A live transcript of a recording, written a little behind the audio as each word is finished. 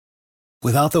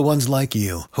Without the ones like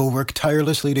you, who work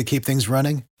tirelessly to keep things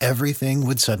running, everything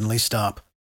would suddenly stop.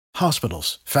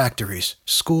 Hospitals, factories,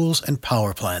 schools, and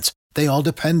power plants, they all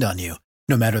depend on you.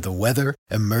 No matter the weather,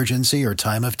 emergency, or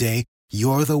time of day,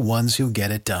 you're the ones who get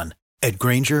it done. At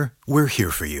Grainger, we're here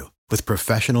for you with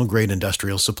professional-grade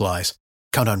industrial supplies.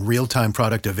 Count on real-time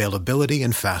product availability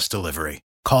and fast delivery.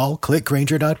 Call,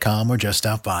 clickgrainger.com, or just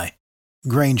stop by.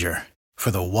 Grainger, for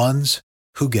the ones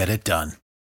who get it done.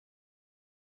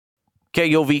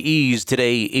 KOVE's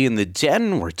today in the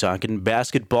 10. We're talking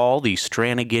basketball. The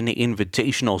Strannigan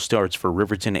Invitational starts for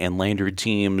Riverton and Lander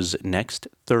teams next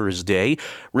Thursday.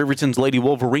 Riverton's Lady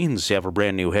Wolverines have a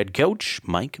brand new head coach,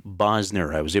 Mike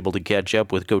Bozner. I was able to catch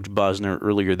up with Coach Bozner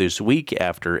earlier this week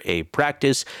after a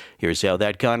practice. Here's how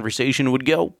that conversation would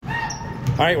go.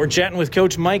 All right, we're chatting with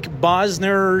Coach Mike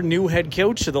Bozner, new head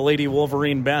coach of the Lady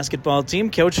Wolverine basketball team.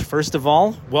 Coach, first of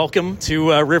all, welcome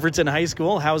to Riverton High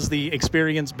School. How's the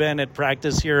experience been at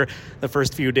practice here, the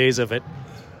first few days of it?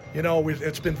 You know,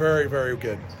 it's been very, very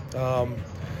good.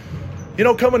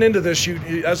 Coming into this,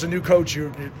 you as a new coach,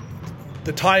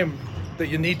 the time that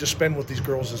you need to spend with these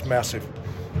girls is massive.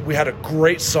 We had a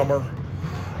great summer.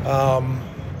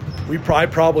 I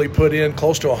probably put in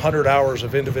close to 100 hours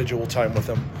of individual time with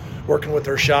them, working with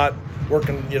their shot,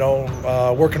 working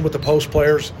with the post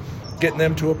players, getting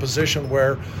them to a position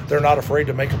where they're not afraid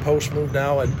to make a post move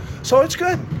now. And so it's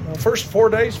good. First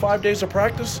 5 days of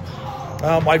practice,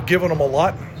 I've given them a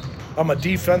lot. I'm a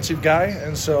defensive guy,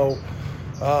 and so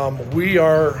we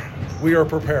are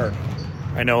prepared.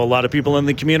 I know a lot of people in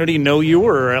the community know you,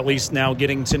 or at least now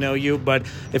getting to know you, but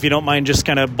if you don't mind, just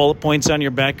kind of bullet points on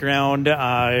your background.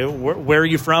 Where are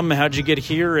you from? How'd you get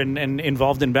here and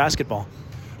involved in basketball?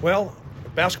 Well,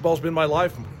 basketball's been my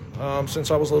life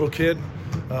since I was a little kid.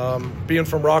 Being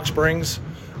from Rock Springs,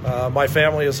 my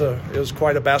family is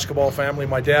quite a basketball family.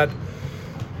 My dad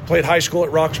played high school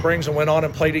at Rock Springs and went on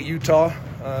and played at Utah.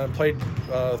 Played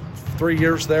 3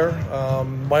 years there.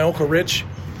 My uncle Rich,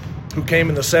 who came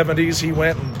in the 70s, he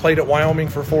went and played at Wyoming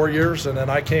for 4 years, and then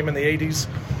I came in the 80s.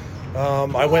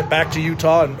 I went back to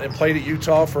Utah and played at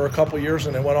Utah for a couple years,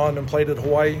 and then went on and played at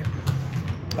Hawaii.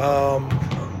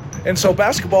 And so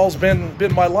basketball's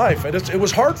been my life. And it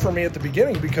was hard for me at the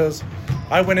beginning because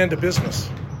I went into business.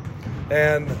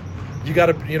 And you got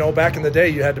to, back in the day,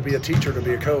 you had to be a teacher to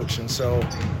be a coach. And so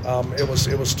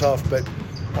it was tough. But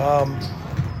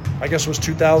I guess it was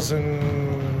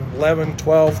 2011,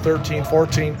 12, 13,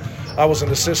 14. I was an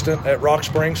assistant at Rock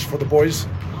Springs for the boys.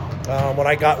 When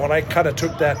I kind of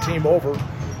took that team over,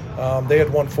 they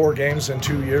had won 4 games in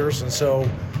 2 years. And so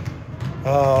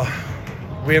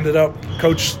we ended up,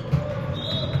 Coach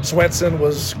Swenson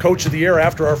was Coach of the Year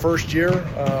after our first year.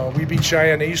 We beat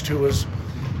Cheyenne East, who was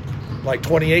like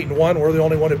 28-1. We're the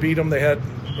only one to beat them. They had,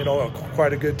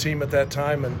 quite a good team at that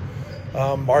time. And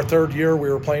our third year, we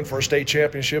were playing for a state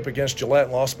championship against Gillette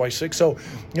and lost by 6. So,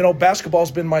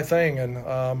 basketball's been my thing. And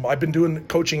I've been doing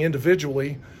coaching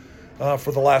individually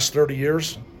for the last 30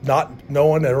 years, not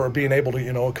knowing or being able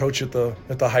to, coach at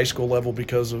the high school level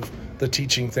because of the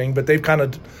teaching thing. But they've kind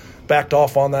of backed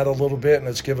off on that a little bit, and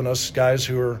it's given us guys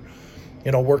who are,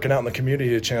 working out in the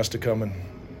community a chance to come and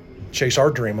chase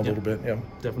our dream a little bit. Yeah,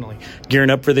 definitely. Gearing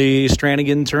up for the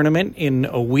Strannigan tournament in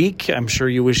a week. I'm sure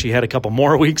you wish you had a couple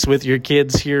more weeks with your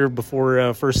kids here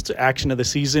before first action of the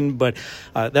season, but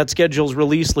that schedule's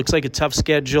released. Looks like a tough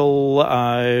schedule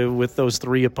with those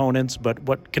 3 opponents, but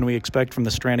what can we expect from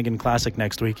the Strannigan Classic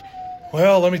next week?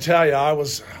 Well, let me tell you,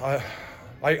 I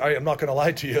am not going to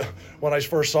lie to you. When I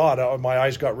first saw it, my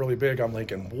eyes got really big. I'm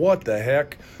thinking, what the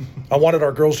heck? I wanted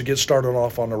our girls to get started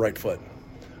off on the right foot.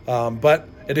 But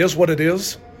it is what it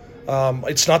is.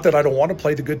 It's not that I don't want to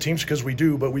play the good teams, because we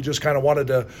do, but we just kind of wanted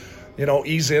to,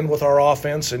 ease in with our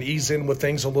offense and ease in with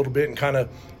things a little bit and kind of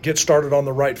get started on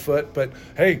the right foot. But,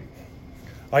 hey,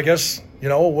 I guess,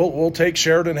 we'll take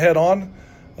Sheridan head on.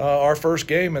 Our first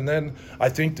game, and then I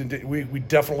think that we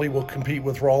definitely will compete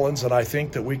with Rollins, and I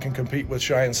think that we can compete with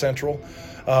Cheyenne Central.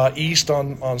 East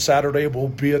on Saturday will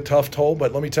be a tough toll,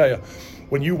 but let me tell you,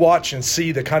 when you watch and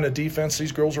see the kind of defense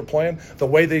these girls are playing, the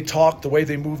way they talk, the way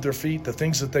they move their feet, the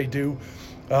things that they do,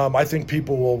 I think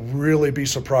people will really be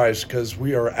surprised, because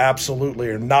we are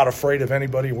absolutely not afraid of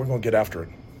anybody. We're going to get after it.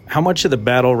 How much of the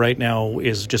battle right now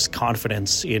is just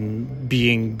confidence in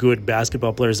being good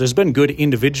basketball players? There's been good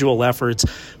individual efforts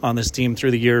on this team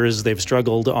through the years. They've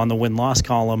struggled on the win-loss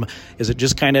column. Is it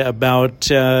just kind of about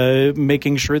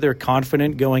making sure they're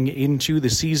confident going into the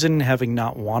season, having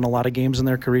not won a lot of games in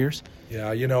their careers? Yeah,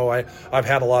 I've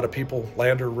had a lot of people,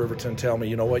 Lander, Riverton, tell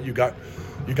me, what, you got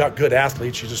good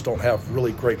athletes, you just don't have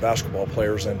really great basketball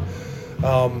players. And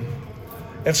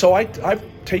And so I've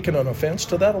taken an offense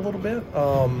to that a little bit.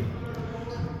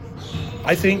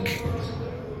 I think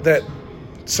that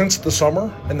since the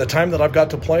summer and the time that I've got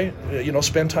to play,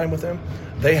 spend time with them,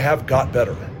 they have got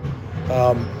better.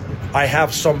 I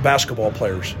have some basketball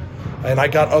players, and I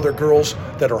got other girls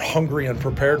that are hungry and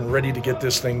prepared and ready to get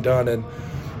this thing done. And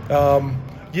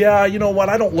you know what?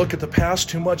 I don't look at the past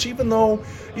too much, even though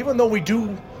we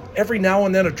do every now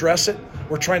and then address it.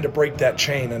 We're trying to break that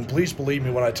chain, and please believe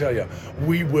me when I tell you,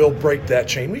 we will break that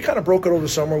chain. We kind of broke it over the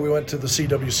summer. We went to the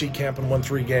CWC camp and won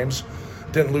 3 games.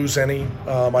 Didn't lose any.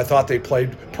 I thought they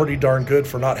played pretty darn good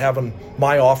for not having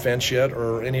my offense yet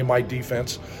or any of my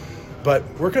defense. But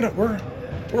we're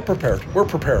prepared. We're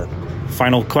prepared.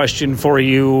 Final question for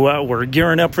you. We're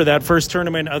gearing up for that first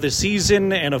tournament of the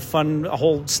season and a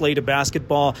whole slate of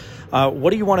basketball.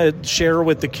 What do you want to share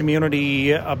with the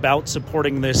community about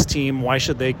supporting this team? Why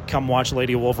should they come watch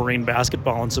Lady Wolverine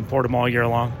basketball and support them all year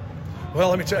long? Well,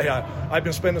 let me tell you, I've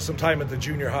been spending some time at the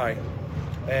junior high,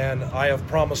 and I have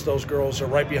promised those girls that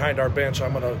right behind our bench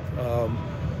I'm going to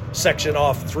section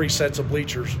off 3 sets of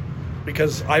bleachers,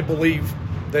 because I believe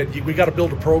that we got to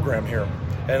build a program here.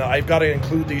 And I've got to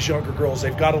include these younger girls.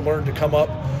 They've got to learn to come up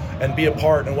and be a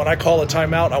part. And when I call a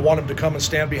timeout, I want them to come and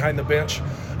stand behind the bench.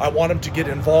 I want them to get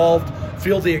involved,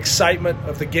 feel the excitement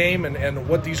of the game and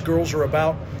what these girls are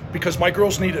about, because my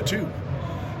girls need it too.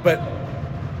 But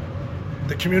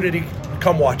the community,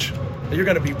 come watch. You're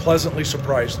going to be pleasantly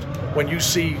surprised when you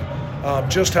see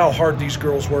just how hard these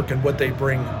girls work and what they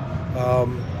bring.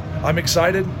 I'm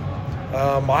excited.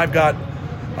 I've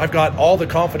got all the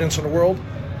confidence in the world.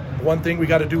 One thing we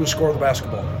got to do is score the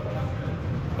basketball.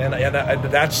 And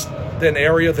that's an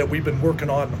area that we've been working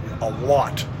on a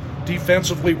lot.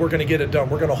 Defensively, we're going to get it done.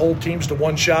 We're going to hold teams to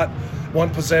 1 shot, 1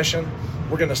 possession.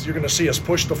 You're going to see us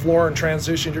push the floor in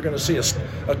transition. You're going to see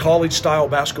a college-style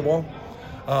basketball.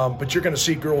 But you're going to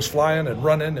see girls flying and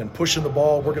running and pushing the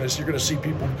ball. You're going to see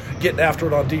people getting after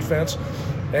it on defense.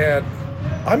 And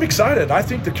I'm excited. I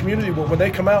think the community, when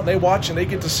they come out and they watch and they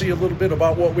get to see a little bit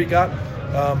about what we got,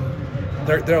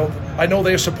 I know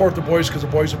they support the boys because the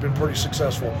boys have been pretty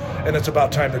successful, and it's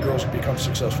about time the girls have become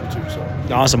successful too. So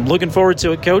awesome. Looking forward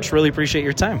to it, Coach. Really appreciate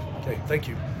your time. Okay, thank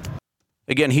you.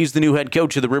 Again, he's the new head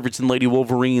coach of the Riverton Lady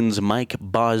Wolverines, Mike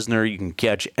Bozner. You can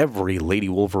catch every Lady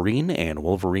Wolverine and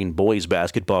Wolverine boys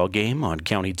basketball game on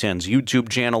County 10's YouTube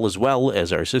channel, as well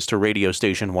as our sister radio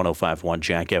station, 105.1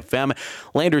 Jack FM.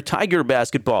 Lander Tiger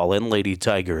basketball and Lady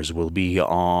Tigers will be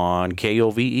on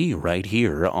KOVE right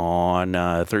here on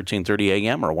 1330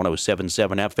 AM or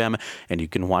 107.7 FM. And you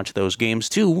can watch those games,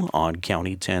 too, on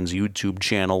County 10's YouTube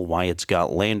channel. Wyatt's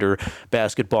got Lander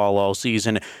basketball all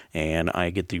season, and I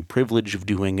get the privilege of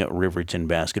doing Riverton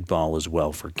basketball as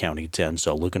well for County 10,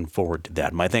 so looking forward to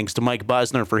that. My thanks to Mike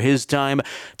Bozner for his time.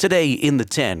 Today in the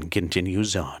 10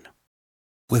 continues on.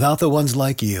 Without the ones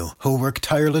like you, who work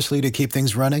tirelessly to keep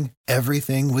things running,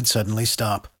 everything would suddenly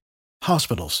stop.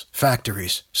 Hospitals,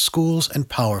 factories, schools, and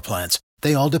power plants,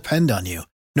 they all depend on you.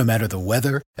 No matter the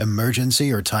weather,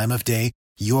 emergency, or time of day,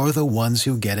 you're the ones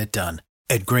who get it done.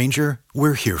 At Grainger,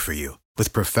 we're here for you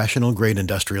with professional-grade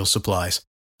industrial supplies.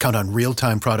 Count on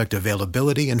real-time product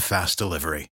availability and fast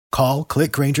delivery. Call,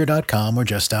 click Grainger.com, or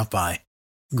just stop by.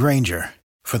 Grainger,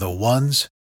 for the ones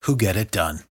who get it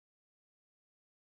done.